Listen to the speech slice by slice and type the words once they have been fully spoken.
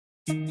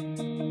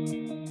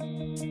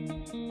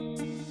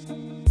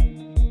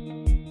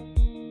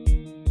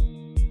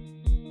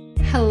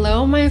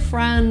Hello, my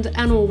friend,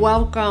 and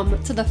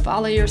welcome to the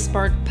Follow Your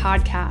Spark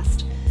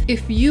podcast.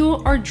 If you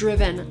are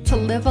driven to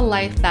live a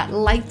life that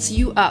lights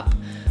you up,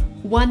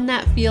 one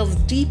that feels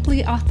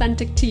deeply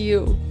authentic to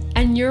you,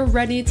 and you're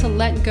ready to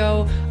let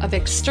go of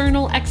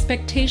external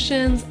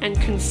expectations and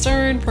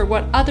concern for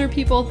what other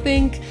people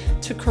think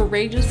to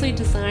courageously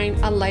design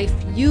a life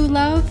you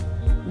love,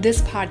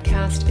 this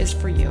podcast is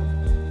for you.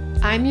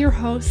 I'm your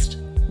host,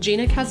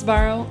 Gina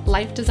Casbaro,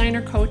 life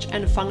designer coach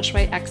and feng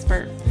shui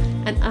expert,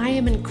 and I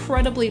am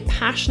incredibly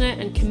passionate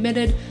and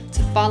committed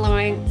to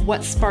following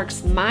what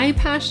sparks my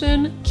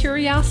passion,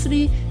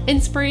 curiosity,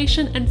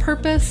 inspiration, and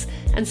purpose,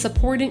 and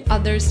supporting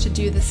others to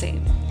do the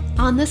same.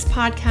 On this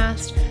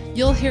podcast,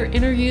 you'll hear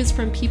interviews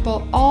from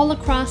people all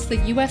across the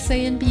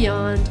USA and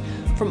beyond,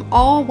 from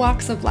all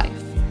walks of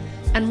life,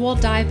 and we'll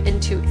dive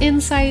into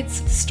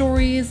insights,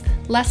 stories,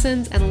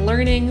 lessons, and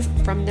learnings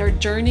from their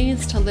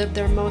journeys to live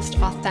their most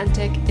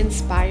authentic,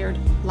 inspired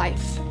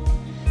life.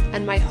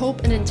 And my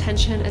hope and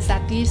intention is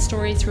that these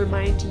stories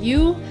remind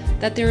you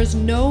that there is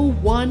no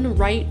one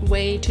right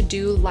way to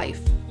do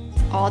life.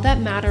 All that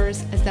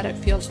matters is that it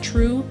feels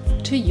true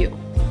to you.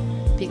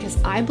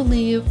 Because I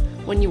believe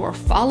when you are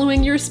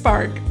following your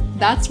spark,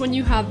 that's when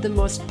you have the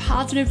most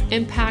positive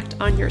impact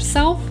on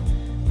yourself,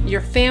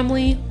 your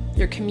family,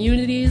 your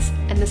communities,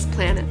 and this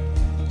planet.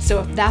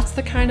 So if that's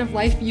the kind of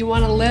life you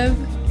want to live,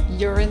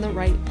 you're in the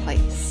right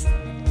place.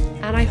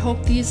 And I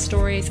hope these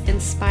stories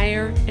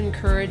inspire,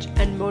 encourage,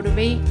 and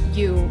motivate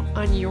you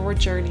on your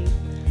journey.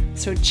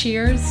 So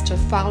cheers to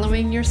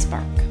following your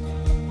spark.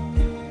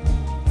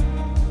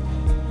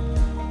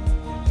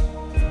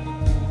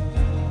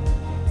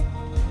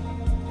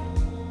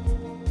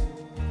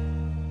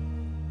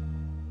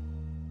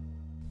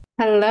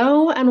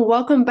 Hello, and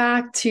welcome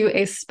back to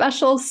a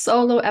special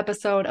solo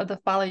episode of the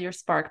Follow Your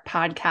Spark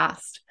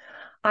podcast.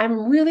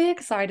 I'm really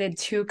excited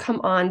to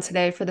come on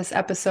today for this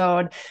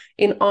episode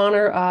in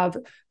honor of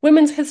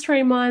Women's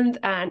History Month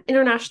and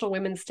International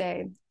Women's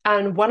Day.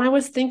 And when I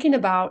was thinking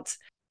about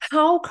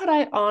how could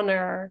I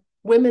honor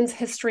Women's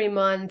History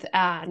Month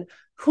and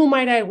who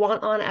might I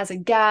want on as a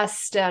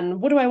guest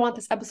and what do I want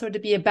this episode to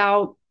be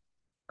about,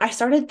 I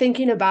started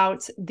thinking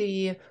about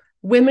the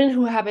women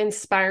who have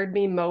inspired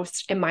me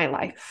most in my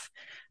life.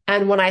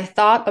 And when I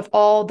thought of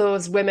all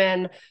those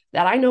women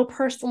that I know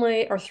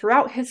personally or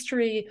throughout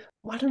history,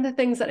 one of the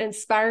things that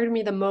inspired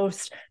me the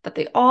most that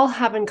they all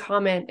have in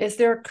common is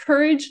their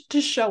courage to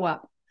show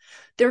up,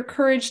 their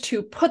courage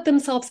to put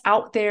themselves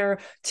out there,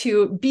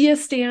 to be a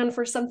stand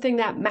for something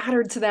that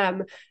mattered to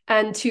them,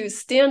 and to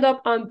stand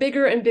up on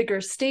bigger and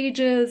bigger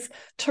stages,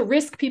 to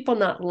risk people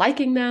not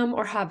liking them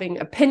or having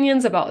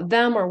opinions about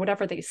them or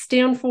whatever they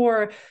stand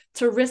for,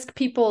 to risk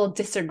people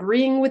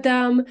disagreeing with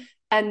them,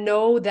 and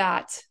know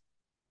that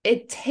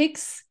it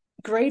takes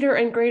greater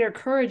and greater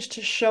courage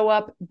to show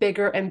up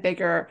bigger and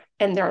bigger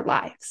in their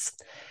lives.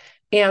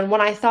 And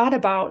when I thought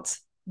about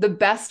the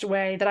best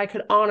way that I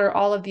could honor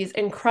all of these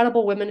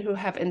incredible women who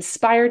have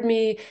inspired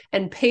me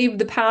and paved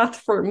the path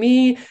for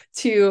me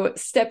to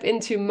step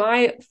into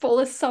my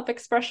fullest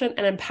self-expression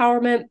and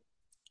empowerment,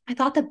 I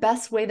thought the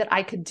best way that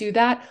I could do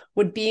that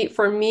would be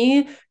for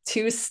me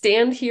to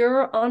stand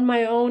here on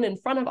my own in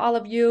front of all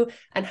of you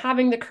and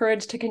having the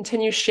courage to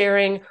continue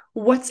sharing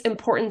what's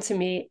important to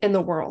me in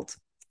the world.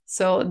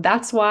 So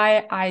that's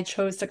why I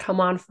chose to come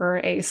on for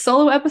a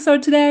solo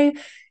episode today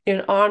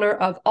in honor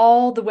of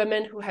all the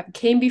women who have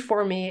came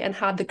before me and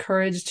had the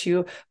courage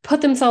to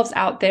put themselves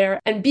out there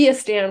and be a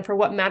stand for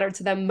what mattered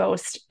to them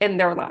most in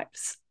their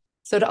lives.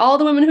 So to all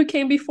the women who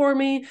came before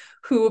me,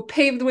 who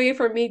paved the way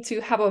for me to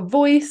have a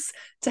voice,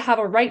 to have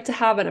a right to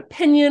have an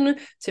opinion,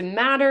 to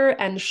matter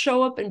and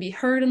show up and be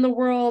heard in the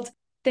world,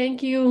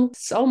 thank you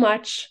so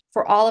much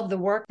for all of the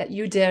work that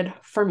you did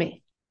for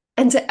me.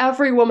 And to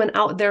every woman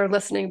out there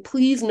listening,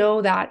 please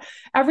know that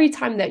every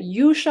time that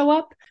you show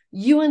up,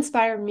 you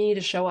inspire me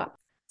to show up.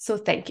 So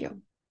thank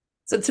you.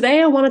 So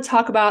today I want to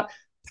talk about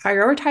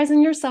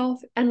prioritizing yourself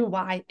and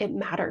why it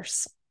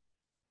matters.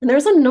 And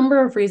there's a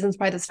number of reasons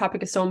why this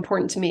topic is so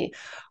important to me.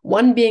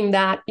 One being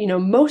that,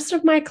 most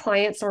of my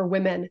clients are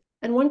women.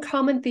 And one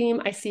common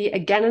theme I see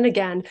again and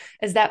again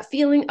is that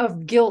feeling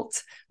of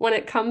guilt when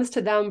it comes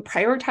to them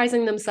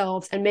prioritizing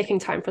themselves and making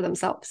time for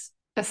themselves,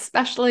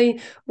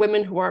 especially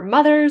women who are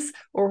mothers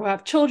or who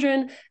have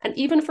children. And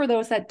even for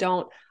those that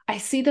don't, I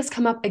see this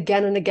come up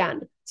again and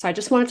again. So I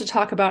just wanted to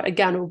talk about,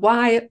 again,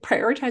 why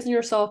prioritizing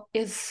yourself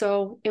is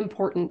so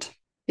important.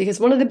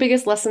 Because one of the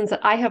biggest lessons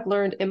that I have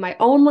learned in my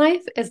own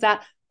life is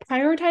that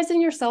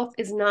prioritizing yourself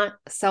is not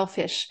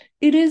selfish.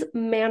 It is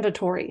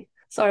mandatory.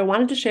 So I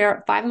wanted to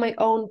share 5 of my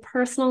own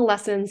personal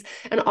lessons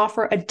and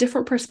offer a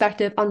different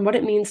perspective on what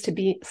it means to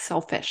be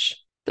selfish.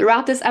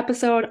 Throughout this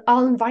episode,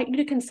 I'll invite you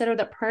to consider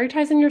that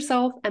prioritizing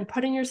yourself and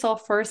putting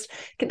yourself first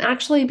can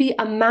actually be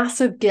a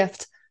massive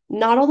gift,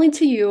 not only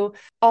to you,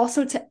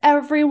 also to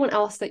everyone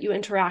else that you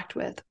interact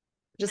with.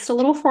 Just a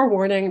little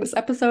forewarning, this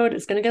episode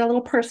is going to get a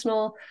little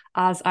personal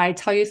as I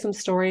tell you some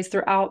stories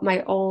throughout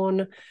my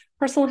own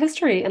personal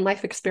history and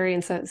life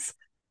experiences.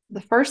 The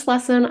first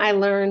lesson I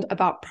learned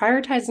about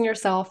prioritizing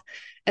yourself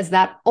is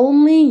that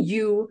only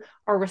you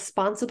are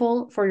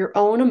responsible for your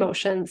own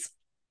emotions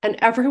and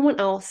everyone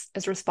else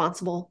is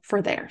responsible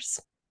for theirs.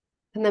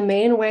 And the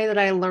main way that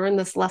I learned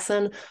this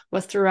lesson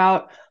was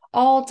throughout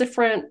all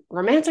different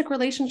romantic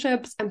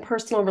relationships and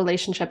personal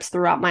relationships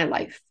throughout my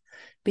life.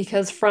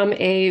 Because from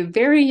a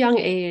very young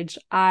age,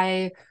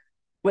 I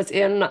was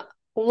in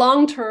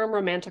long-term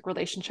romantic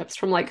relationships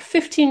from like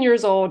 15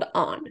 years old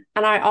on.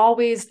 And I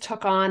always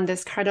took on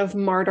this kind of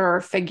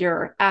martyr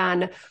figure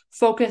and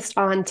focused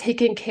on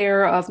taking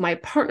care of my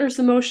partner's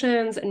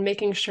emotions and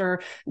making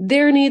sure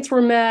their needs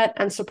were met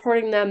and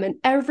supporting them in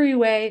every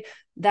way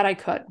that I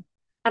could.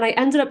 And I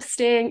ended up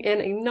staying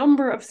in a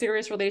number of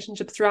serious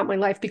relationships throughout my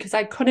life because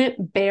I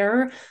couldn't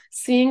bear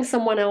seeing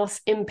someone else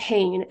in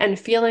pain and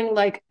feeling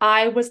like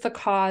I was the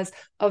cause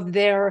of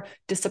their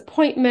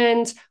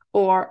disappointment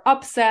or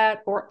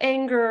upset or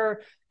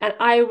anger, and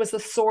I was the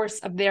source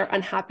of their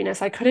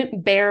unhappiness. I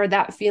couldn't bear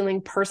that feeling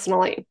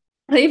personally.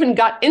 I even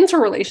got into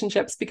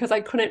relationships because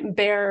I couldn't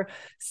bear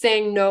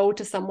saying no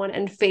to someone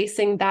and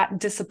facing that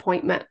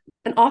disappointment.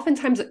 And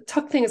oftentimes it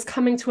took things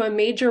coming to a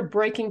major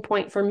breaking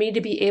point for me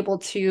to be able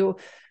to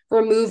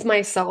remove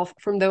myself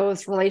from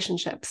those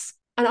relationships.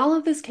 And all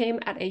of this came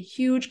at a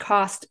huge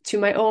cost to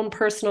my own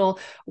personal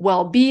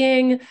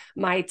well-being,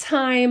 my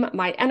time,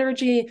 my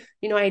energy.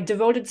 I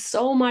devoted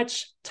so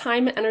much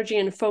time, energy,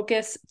 and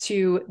focus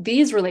to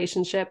these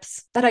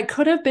relationships that I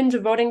could have been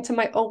devoting to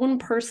my own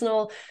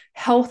personal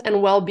health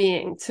and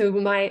well-being, to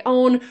my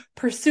own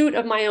pursuit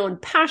of my own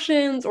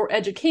passions or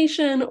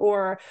education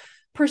or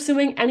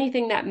pursuing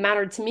anything that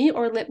mattered to me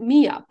or lit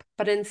me up.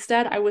 But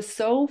instead, I was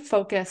so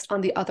focused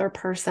on the other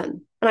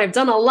person. And I've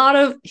done a lot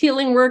of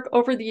healing work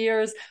over the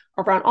years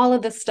around all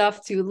of this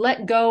stuff to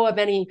let go of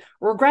any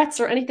regrets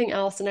or anything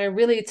else. And I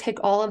really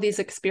take all of these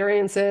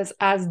experiences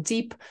as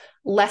deep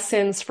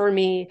lessons for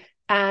me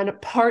and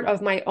part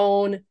of my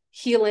own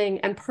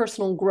healing and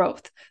personal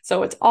growth.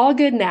 So it's all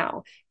good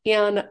now.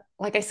 And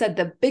like I said,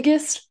 the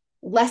biggest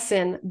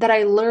lesson that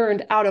I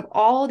learned out of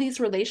all these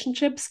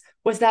relationships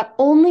was that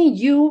only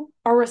you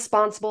are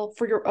responsible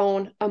for your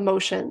own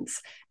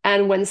emotions.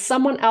 And when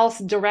someone else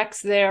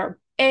directs their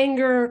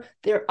anger,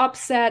 their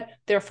upset,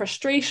 their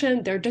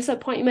frustration, their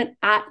disappointment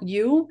at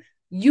you,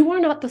 you are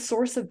not the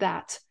source of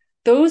that.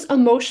 Those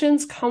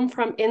emotions come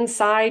from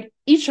inside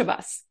each of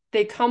us.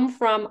 They come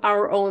from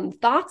our own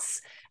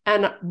thoughts,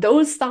 and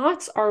those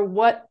thoughts are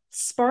what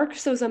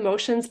sparks those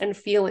emotions and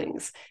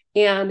feelings.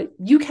 And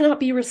you cannot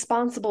be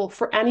responsible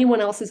for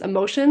anyone else's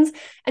emotions,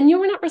 and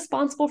you are not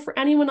responsible for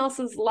anyone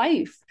else's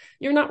life.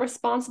 You're not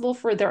responsible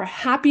for their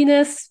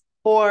happiness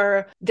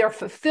or their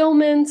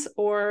fulfillment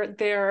or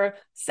their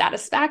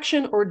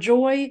satisfaction or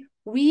joy.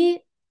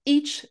 We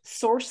each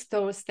source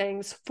those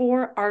things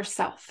for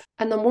ourselves.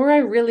 And the more I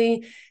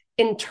really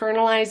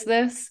internalize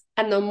this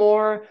and the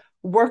more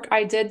work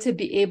I did to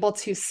be able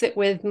to sit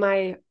with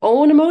my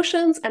own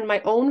emotions and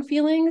my own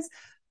feelings,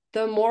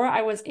 the more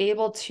I was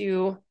able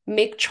to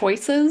make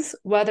choices,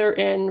 whether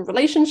in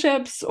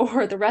relationships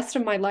or the rest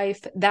of my life,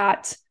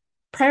 that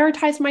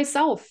prioritize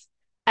myself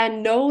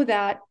and know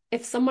that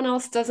if someone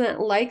else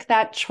doesn't like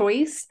that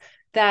choice,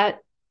 that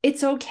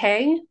it's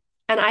okay.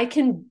 And I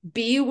can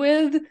be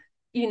with,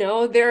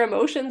 their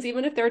emotions,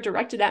 even if they're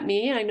directed at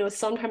me. I know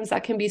sometimes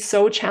that can be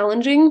so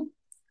challenging.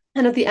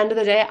 And at the end of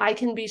the day, I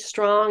can be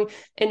strong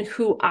in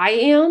who I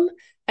am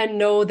and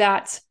know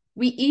that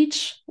we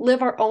each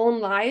live our own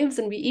lives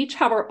and we each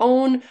have our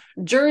own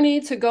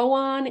journey to go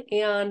on.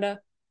 And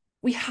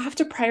we have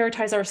to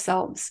prioritize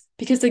ourselves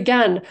because,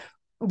 again,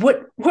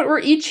 what we're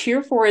each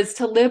here for is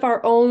to live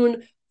our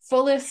own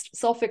fullest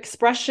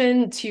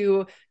self-expression,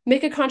 to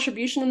make a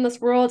contribution in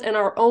this world in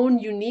our own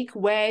unique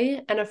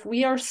way. And if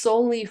we are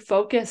solely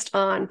focused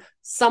on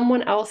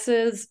someone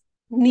else's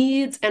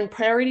needs and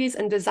priorities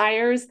and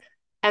desires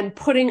and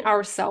putting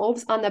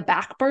ourselves on the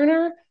back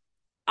burner,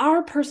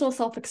 our personal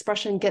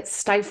self-expression gets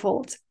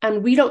stifled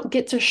and we don't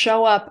get to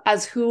show up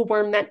as who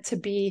we're meant to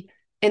be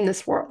in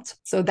this world.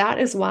 So that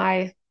is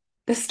why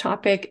this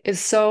topic is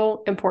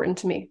so important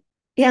to me.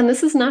 Yeah, and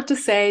this is not to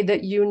say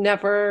that you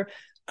never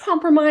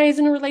compromise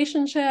in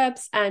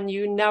relationships and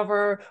you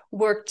never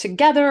work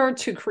together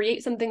to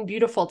create something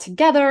beautiful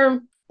together,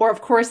 or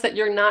of course that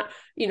you're not,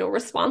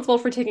 responsible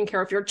for taking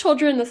care of your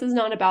children. This is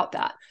not about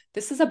that.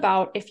 This is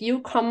about if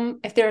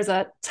there's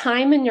a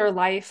time in your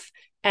life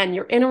and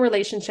you're in a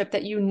relationship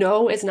that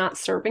is not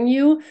serving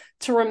you,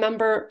 to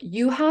remember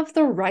you have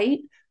the right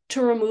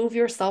to remove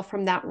yourself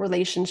from that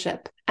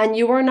relationship. And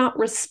you are not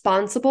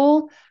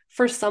responsible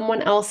for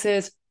someone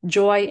else's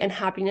joy and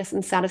happiness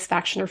and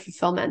satisfaction or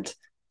fulfillment.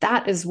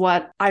 That is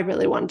what I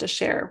really wanted to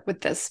share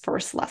with this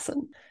first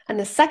lesson. And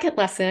the second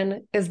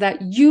lesson is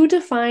that you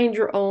define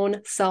your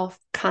own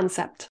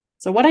self-concept.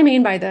 So what I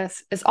mean by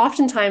this is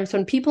oftentimes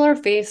when people are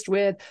faced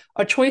with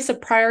a choice of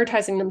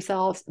prioritizing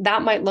themselves,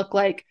 that might look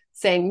like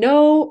saying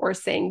no or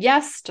saying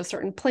yes to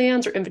certain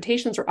plans or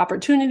invitations or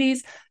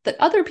opportunities that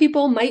other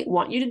people might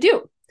want you to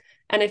do.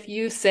 And if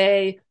you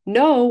say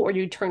no or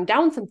you turn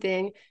down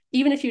something,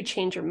 even if you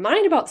change your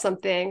mind about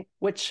something,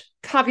 which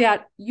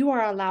caveat you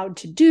are allowed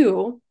to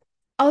do,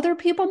 other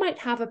people might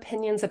have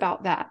opinions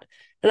about that.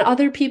 And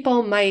other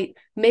people might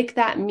make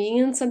that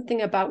mean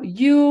something about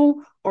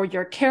you or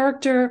your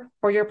character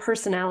or your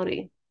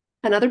personality.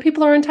 And other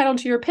people are entitled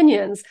to your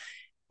opinions.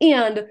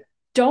 And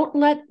don't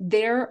let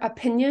their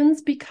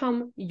opinions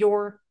become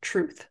your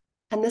truth.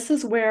 And this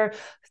is where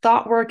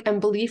thought work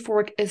and belief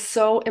work is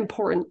so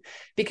important,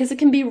 because it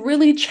can be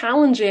really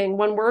challenging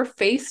when we're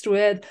faced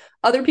with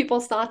other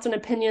people's thoughts and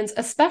opinions,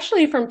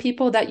 especially from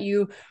people that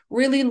you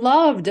really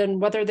loved,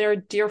 and whether they're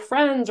dear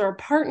friends or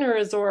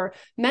partners or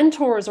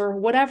mentors or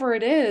whatever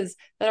it is,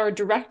 that are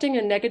directing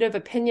a negative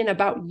opinion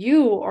about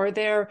you, or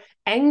they're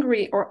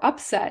angry or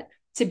upset,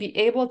 to be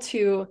able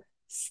to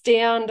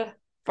stand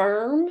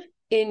firm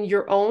in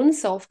your own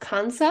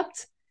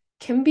self-concept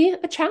can be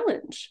a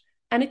challenge.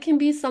 And it can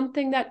be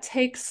something that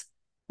takes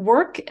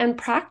work and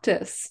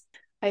practice.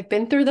 I've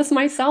been through this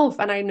myself,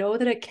 and I know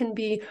that it can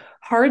be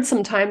hard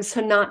sometimes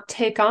to not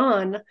take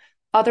on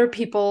other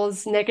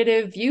people's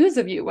negative views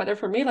of you, whether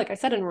for me, like I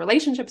said, in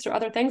relationships or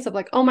other things, of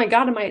like, oh my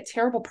God, am I a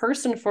terrible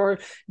person for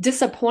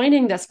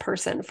disappointing this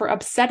person, for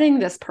upsetting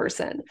this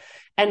person,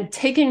 and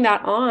taking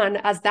that on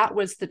as that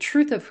was the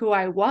truth of who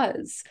I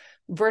was,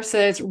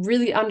 versus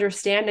really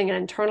understanding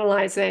and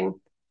internalizing,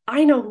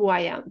 I know who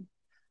I am.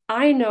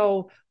 I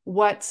know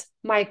what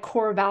my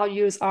core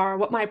values are,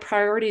 what my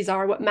priorities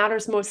are, what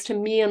matters most to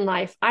me in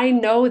life. I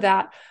know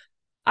that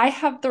I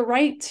have the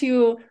right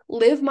to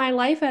live my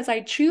life as I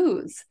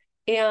choose.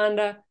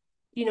 And,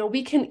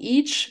 we can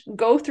each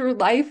go through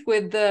life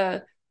with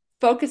the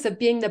focus of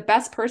being the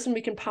best person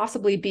we can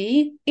possibly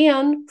be.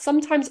 And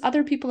sometimes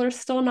other people are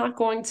still not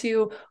going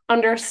to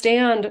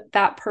understand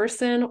that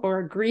person or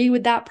agree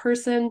with that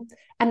person.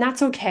 And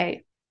that's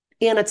okay.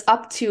 And it's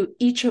up to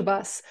each of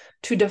us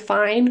to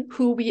define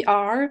who we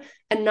are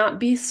and not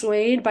be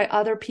swayed by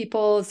other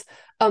people's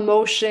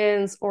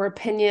emotions or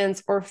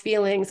opinions or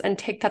feelings, and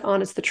take that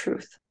on as the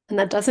truth. And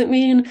that doesn't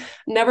mean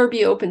never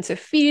be open to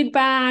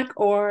feedback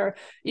or,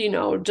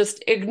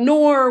 just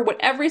ignore what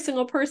every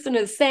single person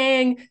is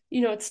saying.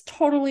 It's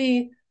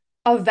totally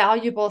a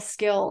valuable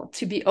skill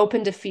to be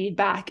open to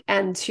feedback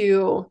and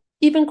to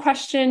even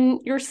question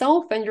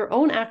yourself and your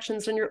own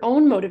actions and your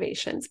own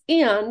motivations.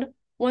 And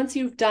once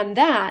you've done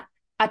that,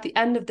 at the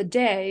end of the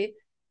day,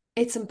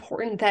 it's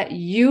important that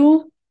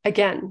you,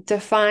 again,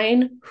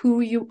 define who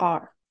you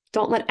are.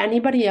 Don't let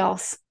anybody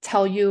else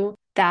tell you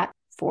that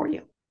for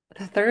you.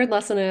 The third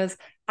lesson is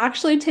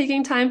actually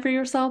taking time for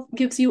yourself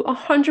gives you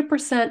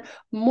 100%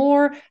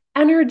 more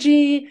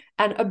energy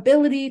and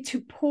ability to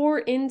pour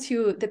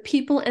into the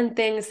people and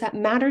things that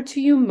matter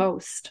to you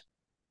most.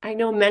 I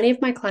know many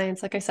of my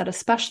clients, like I said,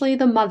 especially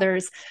the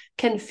mothers,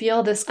 can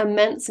feel this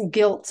immense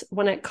guilt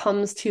when it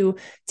comes to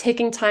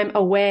taking time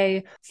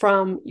away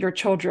from your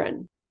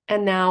children.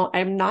 And now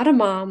I'm not a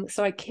mom,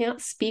 so I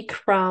can't speak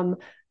from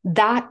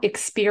that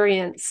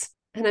experience.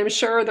 And I'm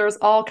sure there's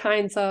all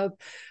kinds of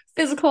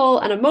physical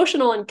and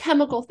emotional and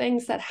chemical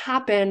things that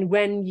happen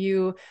when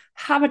you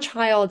have a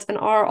child and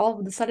are all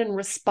of a sudden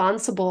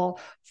responsible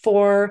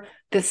for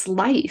this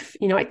life.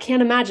 I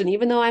can't imagine,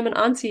 even though I'm an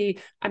auntie,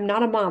 I'm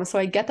not a mom. So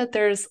I get that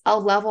there's a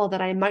level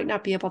that I might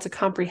not be able to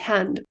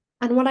comprehend.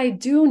 And what I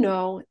do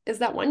know is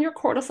that when your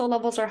cortisol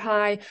levels are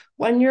high,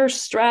 when you're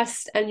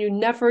stressed and you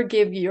never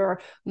give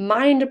your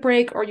mind a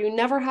break, or you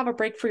never have a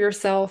break for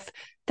yourself,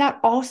 that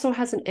also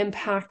has an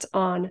impact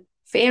on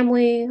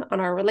family, on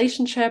our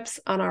relationships,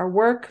 on our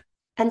work.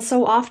 And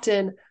so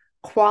often,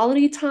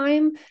 quality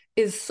time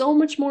is so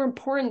much more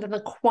important than the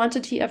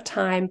quantity of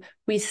time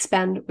we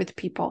spend with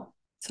people.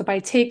 So by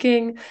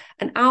taking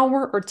an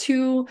hour or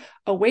two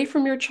away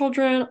from your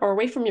children, or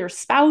away from your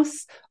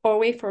spouse, or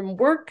away from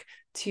work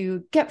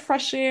to get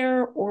fresh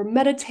air or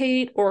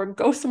meditate or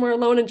go somewhere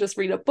alone and just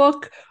read a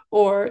book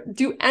or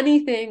do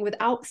anything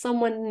without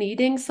someone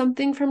needing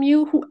something from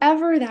you,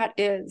 whoever that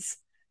is,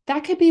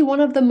 that could be one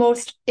of the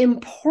most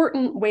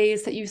important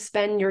ways that you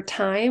spend your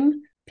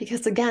time.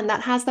 Because again,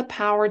 that has the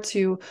power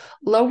to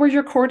lower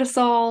your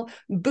cortisol,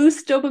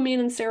 boost dopamine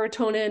and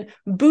serotonin,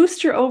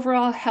 boost your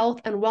overall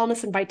health and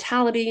wellness and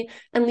vitality,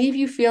 and leave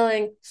you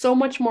feeling so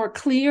much more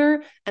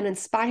clear and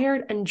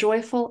inspired and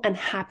joyful and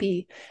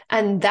happy.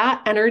 And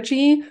that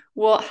energy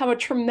will have a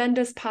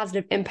tremendous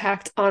positive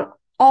impact on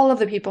all of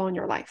the people in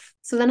your life.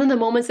 So then in the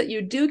moments that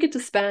you do get to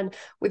spend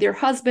with your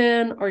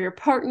husband or your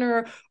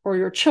partner or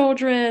your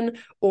children,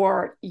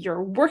 or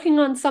you're working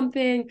on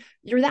something,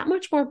 you're that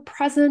much more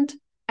present,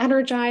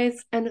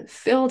 energized, and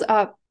filled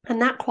up.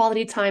 And that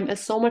quality time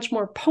is so much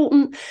more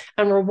potent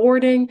and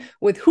rewarding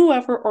with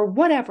whoever or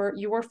whatever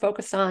you are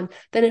focused on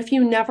than if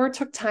you never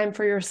took time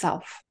for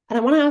yourself. And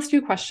I want to ask you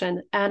a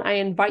question, and I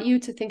invite you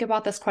to think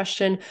about this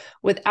question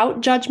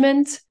without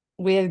judgment,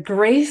 with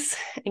grace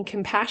and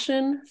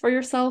compassion for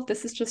yourself.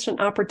 This is just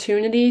an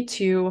opportunity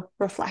to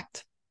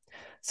reflect.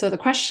 So the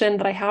question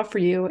that I have for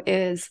you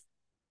is,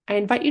 I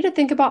invite you to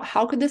think about,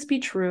 how could this be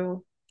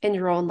true in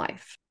your own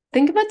life?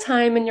 Think of a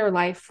time in your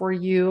life where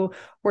you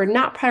were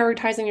not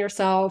prioritizing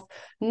yourself,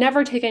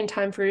 never taking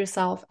time for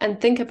yourself, and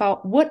think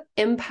about what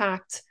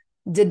impact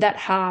did that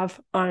have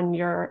on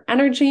your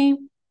energy,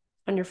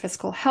 on your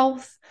physical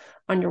health,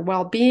 on your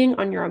well-being,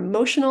 on your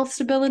emotional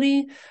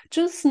stability.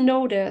 Just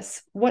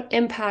notice what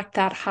impact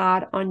that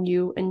had on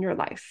you in your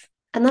life.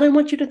 And then I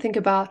want you to think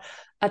about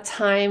a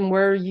time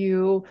where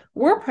you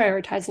were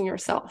prioritizing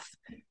yourself.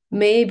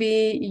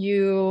 Maybe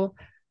you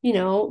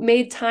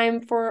made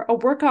time for a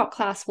workout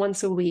class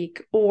once a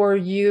week, or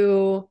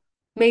you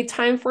made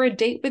time for a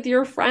date with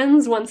your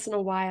friends once in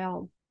a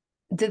while.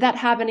 Did that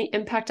have any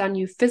impact on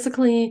you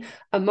physically,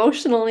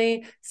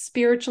 emotionally,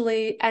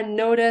 spiritually? And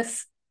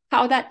notice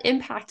how that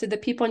impacted the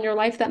people in your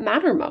life that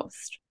matter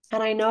most.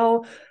 And I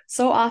know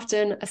so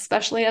often,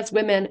 especially as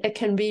women, it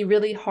can be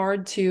really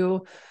hard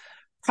to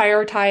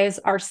prioritize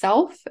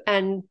ourselves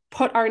and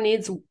put our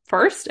needs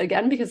first,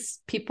 again,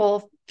 because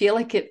people feel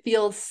like it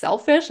feels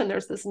selfish and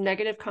there's this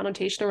negative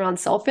connotation around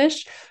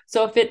selfish.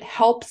 So if it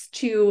helps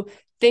to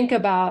think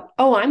about,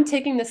 oh, I'm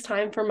taking this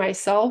time for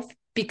myself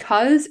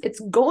because it's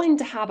going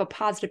to have a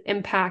positive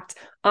impact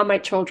on my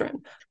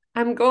children.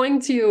 I'm going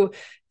to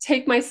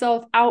take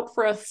myself out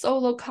for a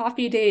solo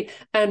coffee date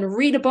and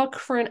read a book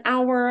for an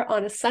hour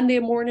on a Sunday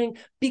morning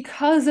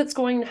because it's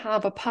going to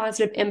have a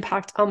positive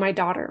impact on my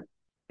daughter,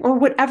 or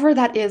whatever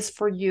that is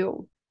for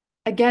you.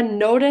 Again,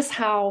 notice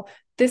how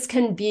this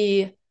can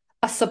be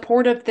a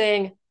supportive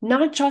thing,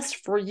 not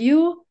just for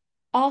you,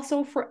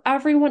 also for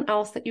everyone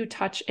else that you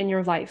touch in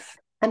your life.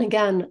 And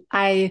again,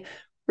 I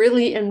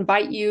really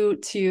invite you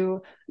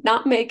to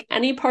not make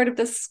any part of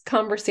this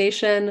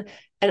conversation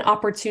an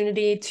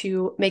opportunity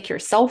to make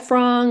yourself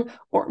wrong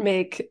or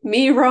make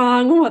me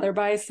wrong, whether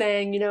by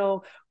saying,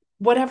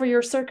 whatever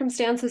your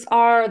circumstances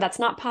are, that's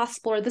not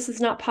possible, or this is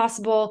not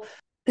possible.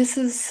 This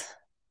is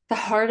the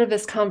heart of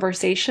this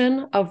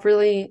conversation of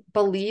really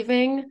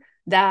believing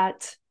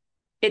that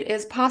it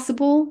is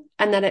possible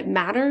and that it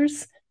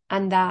matters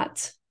and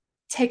that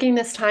taking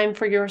this time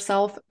for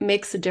yourself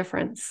makes a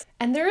difference.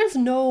 And there is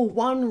no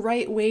one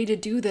right way to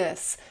do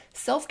this.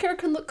 Self-care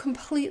can look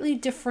completely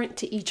different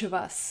to each of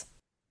us.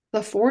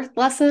 The fourth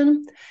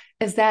lesson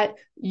is that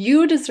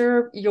you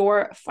deserve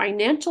your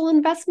financial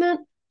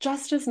investment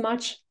just as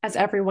much as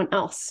everyone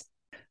else.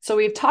 So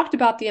we've talked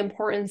about the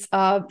importance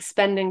of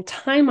spending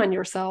time on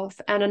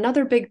yourself. And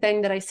another big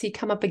thing that I see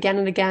come up again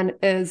and again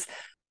is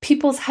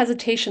people's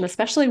hesitation,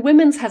 especially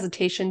women's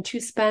hesitation, to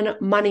spend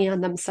money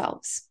on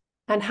themselves.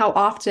 And how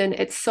often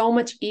it's so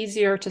much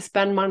easier to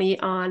spend money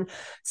on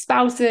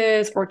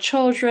spouses or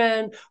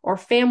children or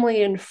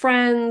family and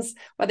friends,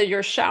 whether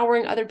you're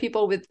showering other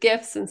people with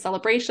gifts and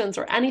celebrations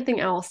or anything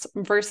else,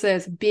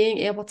 versus being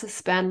able to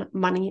spend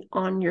money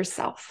on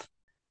yourself.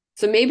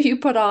 So maybe you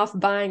put off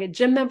buying a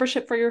gym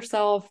membership for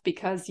yourself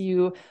because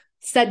you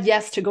said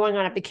yes to going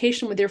on a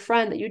vacation with your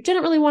friend that you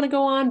didn't really want to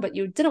go on, but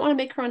you didn't want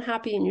to make her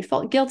unhappy and you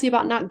felt guilty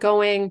about not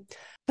going.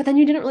 But then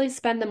you didn't really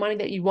spend the money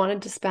that you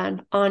wanted to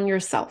spend on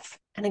yourself.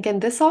 And again,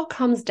 this all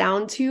comes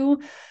down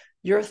to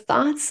your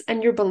thoughts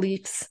and your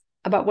beliefs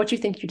about what you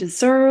think you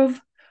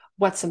deserve,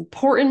 what's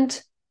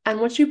important, and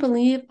what you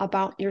believe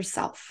about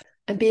yourself.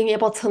 And being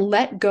able to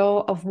let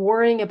go of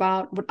worrying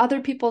about what other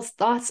people's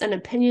thoughts and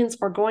opinions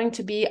are going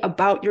to be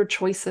about your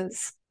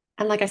choices.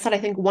 And like I said, I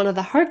think one of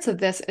the hearts of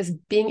this is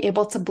being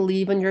able to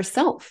believe in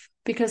yourself,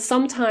 because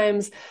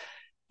sometimes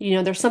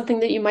there's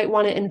something that you might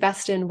want to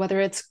invest in, whether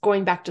it's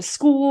going back to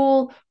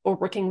school or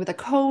working with a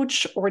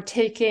coach or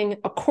taking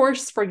a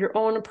course for your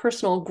own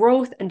personal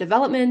growth and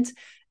development.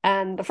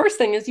 And the first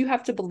thing is you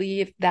have to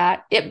believe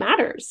that it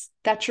matters,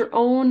 that your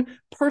own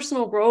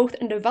personal growth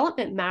and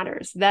development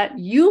matters, that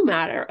you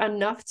matter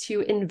enough to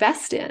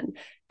invest in,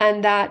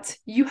 and that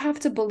you have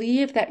to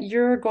believe that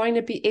you're going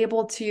to be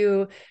able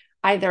to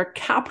either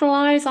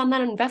capitalize on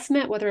that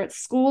investment, whether it's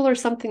school or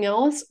something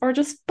else, or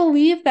just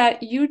believe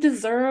that you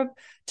deserve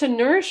to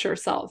nourish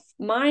yourself,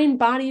 mind,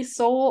 body,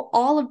 soul,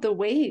 all of the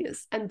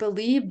ways, and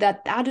believe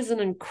that that is an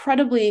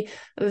incredibly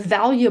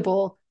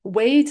valuable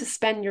way to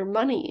spend your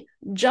money,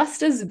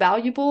 just as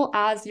valuable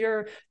as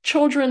your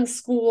children's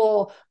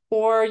school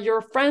or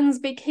your friend's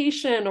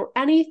vacation or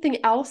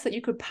anything else that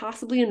you could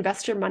possibly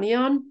invest your money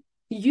on.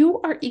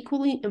 You are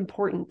equally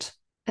important.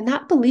 And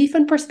that belief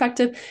and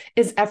perspective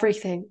is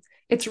everything.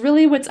 It's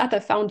really what's at the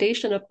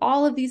foundation of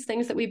all of these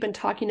things that we've been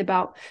talking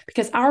about,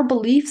 because our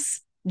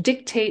beliefs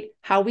dictate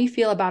how we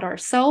feel about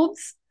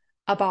ourselves,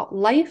 about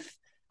life,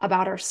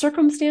 about our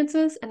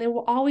circumstances, and they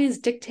will always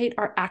dictate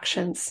our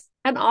actions.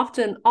 And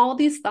often all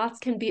these thoughts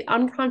can be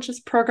unconscious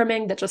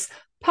programming that just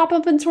pop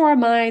up into our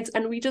minds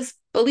and we just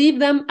believe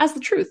them as the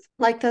truth.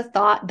 Like the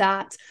thought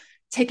that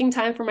taking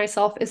time for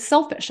myself is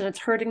selfish and it's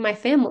hurting my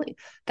family.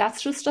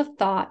 That's just a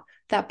thought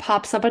that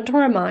pops up into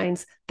our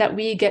minds that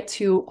we get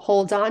to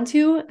hold on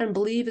to and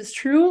believe is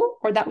true,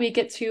 or that we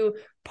get to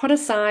put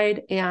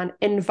aside and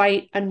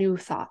invite a new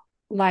thought.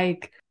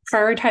 Like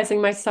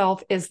prioritizing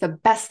myself is the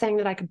best thing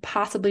that I could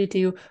possibly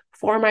do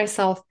for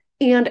myself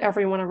and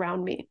everyone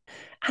around me.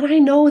 And I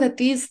know that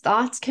these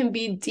thoughts can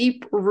be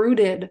deep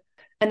rooted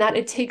and that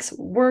it takes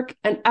work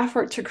and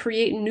effort to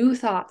create new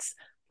thoughts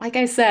Like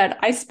I said,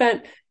 I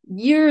spent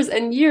years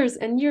and years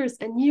and years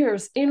and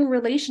years in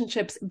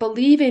relationships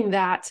believing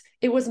that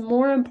it was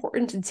more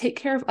important to take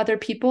care of other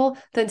people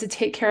than to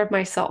take care of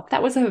myself.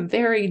 That was a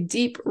very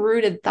deep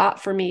rooted thought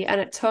for me.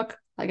 And it took,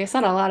 like I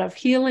said, a lot of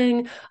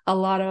healing, a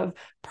lot of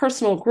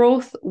personal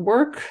growth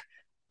work,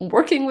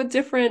 working with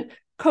different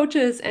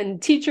coaches and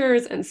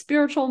teachers and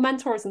spiritual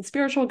mentors and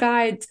spiritual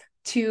guides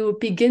to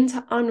begin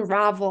to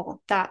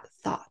unravel that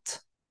thought.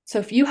 So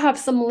if you have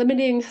some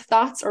limiting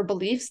thoughts or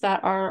beliefs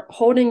that are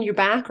holding you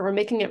back or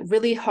making it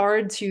really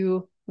hard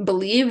to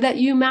believe that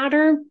you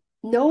matter,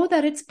 know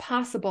that it's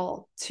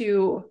possible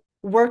to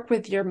work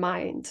with your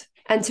mind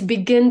and to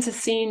begin to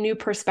see new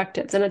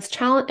perspectives. And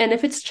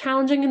if it's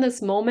challenging in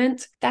this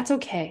moment, that's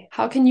okay.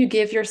 How can you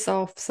give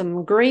yourself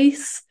some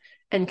grace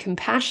and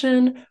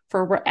compassion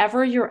for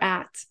wherever you're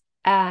at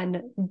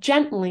and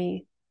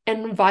gently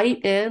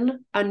invite in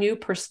a new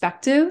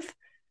perspective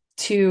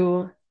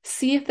to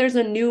see if there's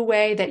a new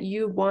way that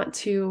you want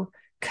to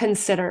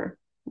consider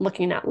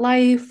looking at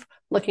life,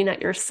 looking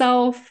at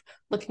yourself,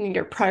 looking at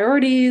your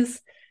priorities,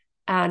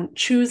 and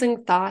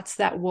choosing thoughts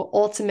that will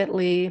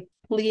ultimately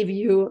leave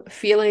you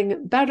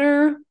feeling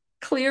better,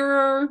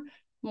 clearer,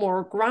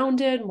 more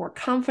grounded, more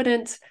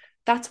confident.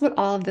 That's what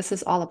all of this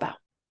is all about.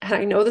 And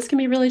I know this can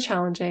be really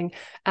challenging.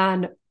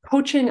 And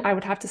coaching, I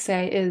would have to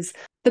say, is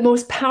the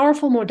most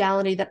powerful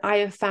modality that I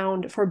have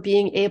found for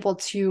being able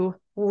to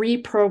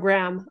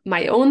reprogram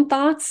my own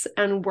thoughts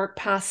and work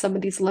past some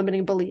of these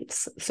limiting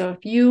beliefs. So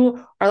if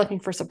you are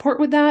looking for support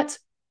with that,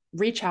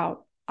 reach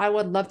out. I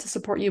would love to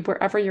support you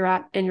wherever you're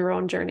at in your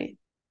own journey.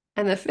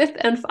 And the fifth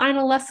and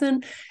final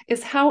lesson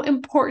is how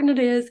important it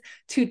is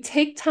to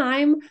take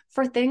time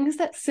for things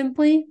that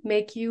simply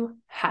make you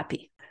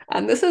happy.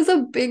 And this is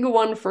a big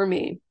one for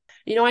me.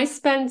 I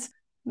spent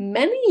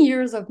many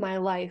years of my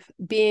life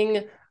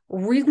being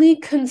really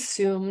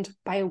consumed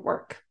by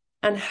work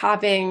and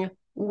having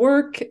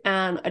work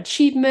and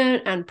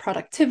achievement and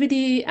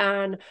productivity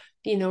and,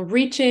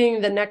 reaching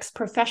the next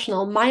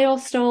professional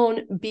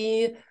milestone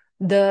be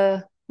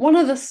one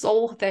of the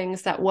sole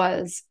things that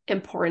was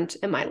important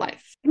in my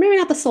life. Maybe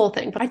not the sole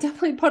thing, but I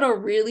definitely put a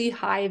really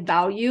high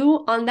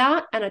value on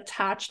that and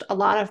attached a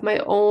lot of my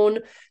own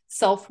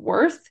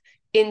self-worth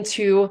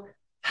into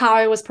how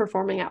I was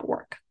performing at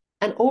work.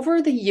 And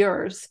over the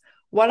years,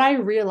 what I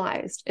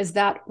realized is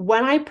that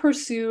when I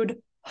pursued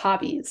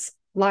hobbies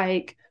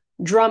like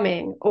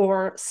drumming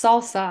or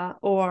salsa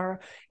or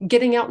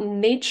getting out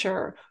in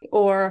nature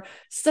or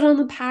sit on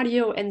the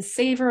patio and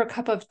savor a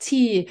cup of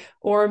tea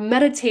or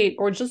meditate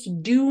or just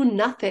do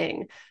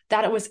nothing,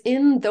 that it was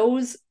in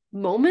those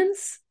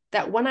moments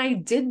that when I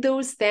did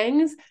those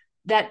things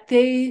that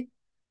they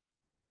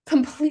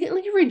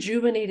completely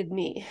rejuvenated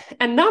me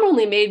and not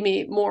only made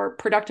me more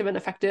productive and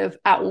effective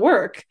at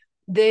work,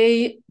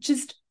 they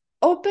just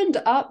opened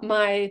up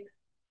my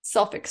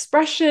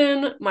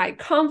self-expression, my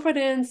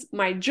confidence,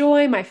 my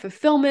joy, my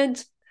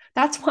fulfillment.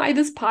 That's why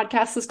this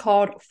podcast is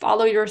called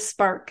Follow Your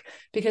Spark,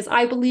 because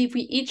I believe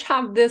we each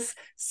have this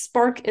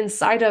spark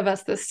inside of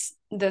us,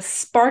 this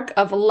spark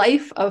of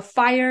life, of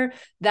fire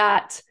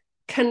that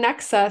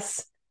connects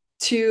us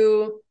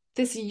to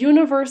this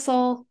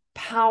universal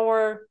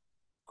power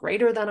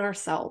greater than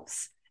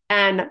ourselves.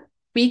 And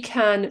we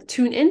can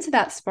tune into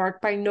that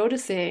spark by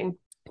noticing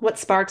what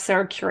sparks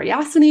our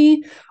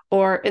curiosity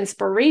or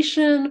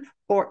inspiration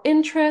or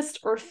interest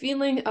or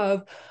feeling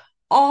of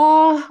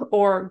awe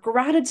or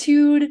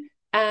gratitude.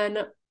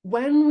 And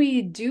when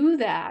we do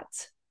that,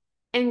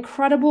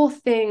 incredible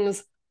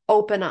things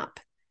open up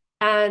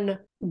and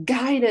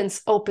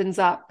guidance opens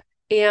up.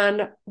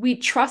 And we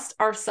trust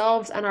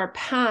ourselves and our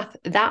path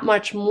that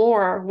much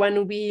more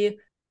when we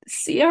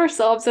see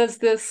ourselves as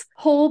this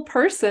whole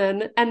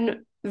person and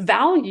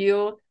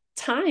value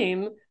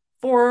time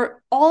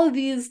for all of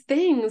these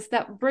things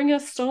that bring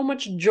us so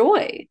much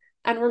joy.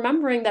 And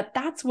remembering that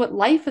that's what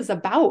life is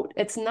about.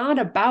 It's not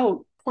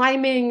about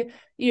climbing,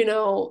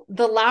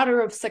 the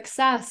ladder of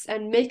success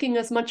and making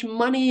as much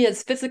money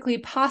as physically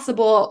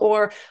possible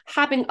or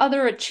having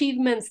other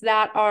achievements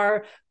that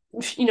are,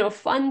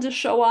 fun to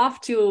show off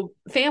to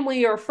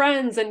family or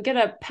friends and get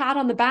a pat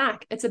on the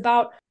back. It's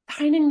about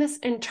finding this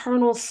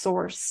internal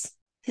source,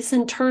 this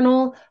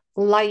internal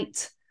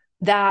light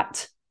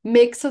that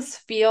makes us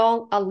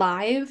feel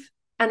alive,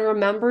 and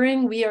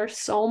remembering we are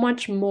so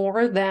much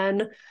more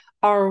than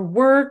our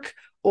work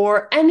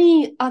or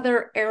any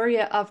other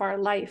area of our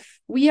life.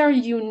 We are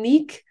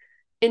unique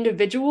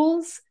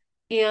individuals,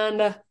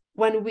 and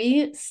when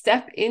we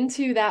step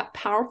into that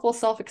powerful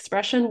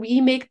self-expression,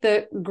 we make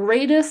the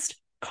greatest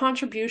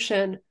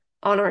contribution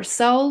on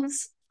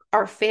ourselves,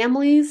 our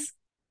families,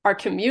 our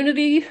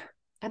community,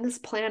 and this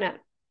planet.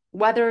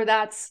 Whether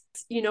that's,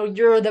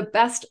 you're the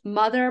best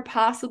mother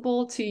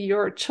possible to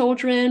your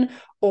children,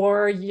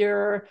 or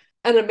you're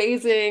an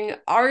amazing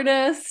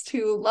artist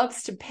who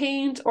loves to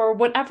paint, or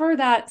whatever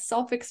that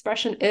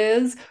self-expression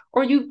is,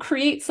 or you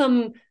create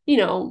some,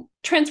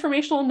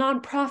 transformational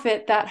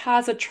nonprofit that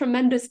has a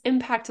tremendous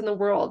impact in the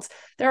world.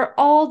 There are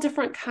all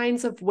different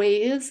kinds of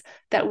ways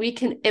that we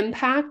can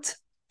impact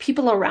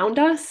people around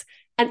us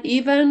and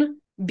even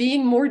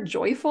being more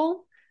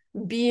joyful,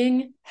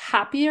 being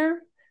happier,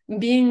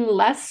 being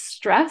less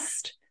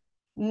stressed,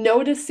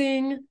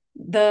 noticing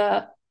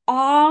the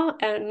awe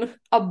and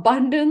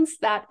abundance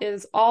that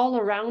is all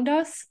around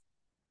us,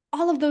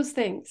 all of those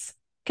things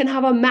can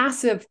have a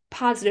massive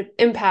positive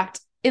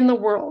impact in the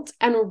world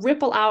and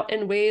ripple out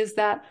in ways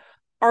that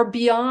are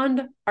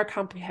beyond our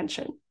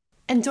comprehension.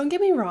 And don't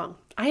get me wrong,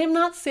 I am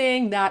not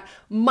saying that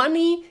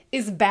money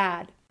is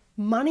bad.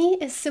 Money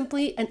is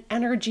simply an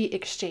energy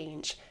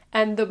exchange.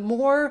 And the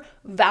more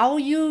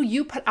value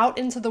you put out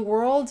into the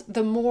world,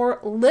 the more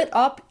lit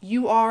up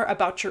you are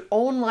about your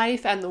own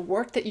life and the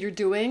work that you're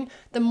doing,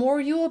 the more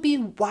you will be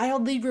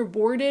wildly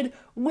rewarded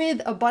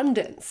with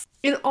abundance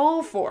in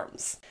all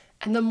forms.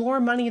 And the more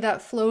money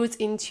that flows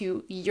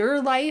into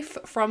your life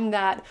from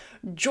that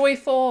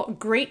joyful,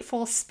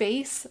 grateful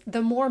space,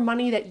 the more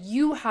money that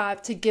you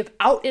have to give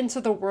out into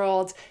the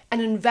world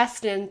and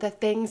invest in the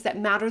things that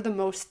matter the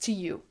most to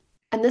you.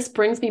 And this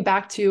brings me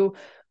back to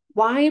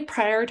why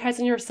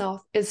prioritizing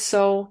yourself is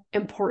so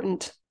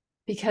important,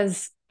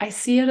 because I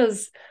see it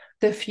as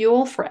the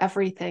fuel for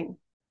everything,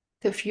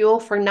 the fuel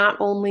for not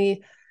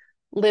only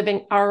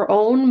living our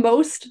own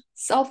most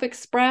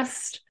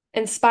self-expressed,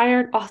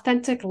 inspired,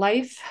 authentic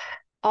life,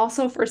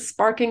 also for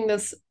sparking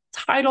this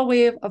tidal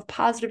wave of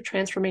positive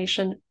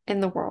transformation in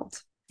the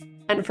world.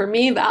 And for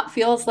me, that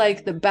feels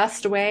like the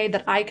best way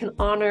that I can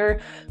honor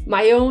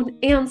my own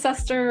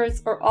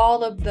ancestors or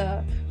all of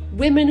the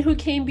women who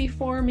came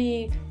before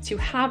me, to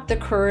have the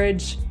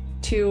courage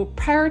to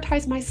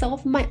prioritize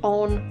myself in my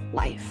own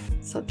life.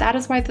 So that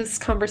is why this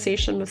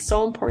conversation was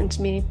so important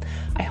to me.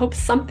 I hope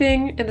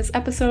something in this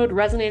episode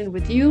resonated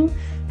with you.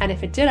 And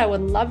if it did, I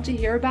would love to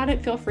hear about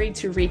it. Feel free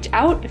to reach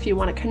out if you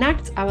want to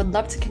connect. I would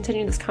love to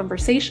continue this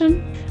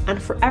conversation.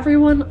 And for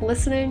everyone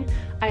listening,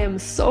 I am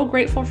so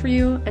grateful for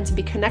you and to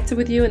be connected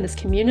with you in this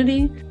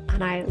community.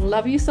 And I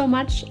love you so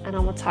much, and I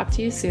will talk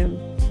to you soon.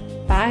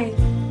 Bye.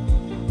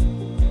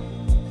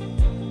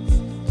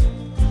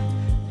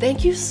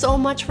 Thank you so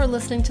much for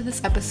listening to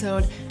this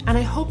episode, and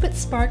I hope it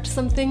sparked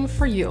something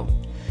for you.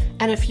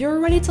 And if you're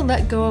ready to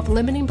let go of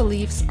limiting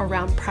beliefs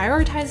around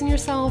prioritizing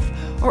yourself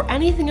or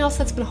anything else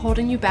that's been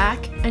holding you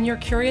back, and you're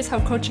curious how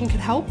coaching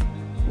can help,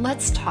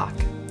 let's talk.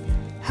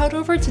 Head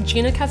over to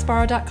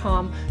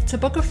GinaCasbarro.com to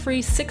book a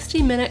free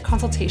 60-minute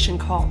consultation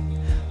call.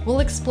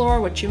 We'll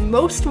explore what you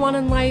most want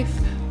in life,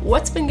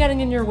 what's been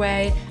getting in your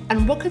way,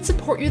 and what could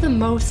support you the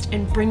most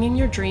in bringing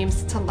your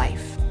dreams to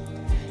life.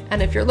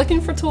 And if you're looking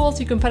for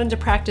tools you can put into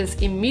practice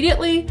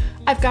immediately,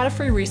 I've got a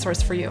free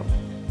resource for you.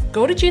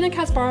 Go to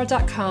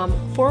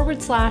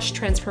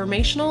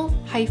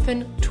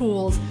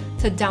GinaCasbarro.com/transformational-tools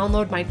to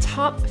download my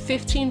top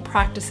 15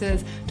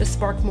 practices to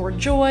spark more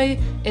joy,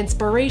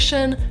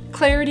 inspiration,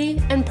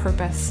 clarity, and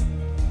purpose.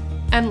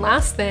 And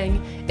last thing,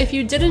 if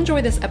you did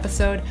enjoy this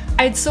episode,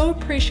 I'd so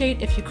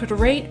appreciate if you could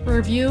rate,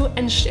 review,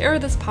 and share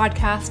this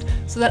podcast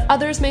so that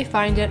others may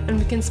find it and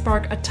we can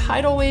spark a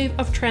tidal wave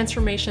of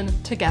transformation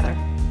together.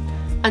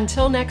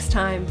 Until next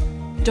time,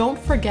 don't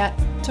forget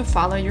to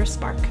follow your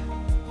spark.